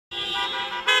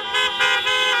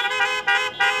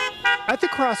at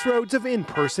the crossroads of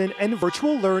in-person and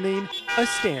virtual learning, a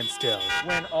standstill.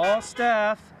 When all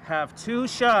staff have 2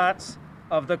 shots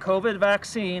of the COVID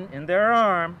vaccine in their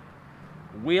arm,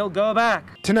 we'll go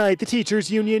back. Tonight, the teachers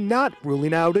union not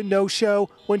ruling out a no-show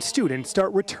when students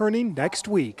start returning next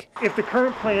week. If the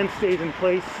current plan stays in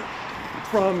place,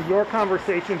 from your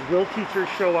conversations, will teachers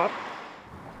show up?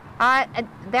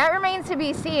 That remains to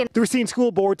be seen. The Racine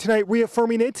School Board tonight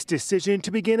reaffirming its decision to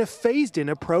begin a phased-in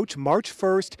approach March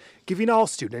 1st, giving all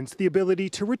students the ability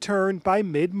to return by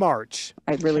mid-March.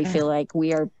 I really feel like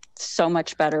we are so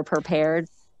much better prepared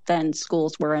than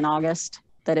schools were in August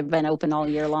that have been open all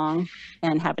year long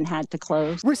and haven't had to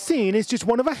close. Racine is just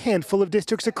one of a handful of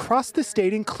districts across the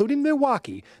state, including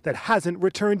Milwaukee, that hasn't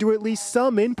returned to at least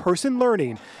some in-person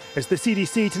learning. As the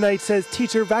CDC tonight says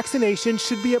teacher vaccination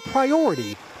should be a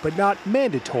priority, but not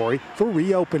mandatory for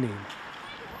reopening.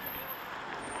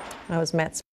 That was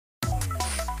Matt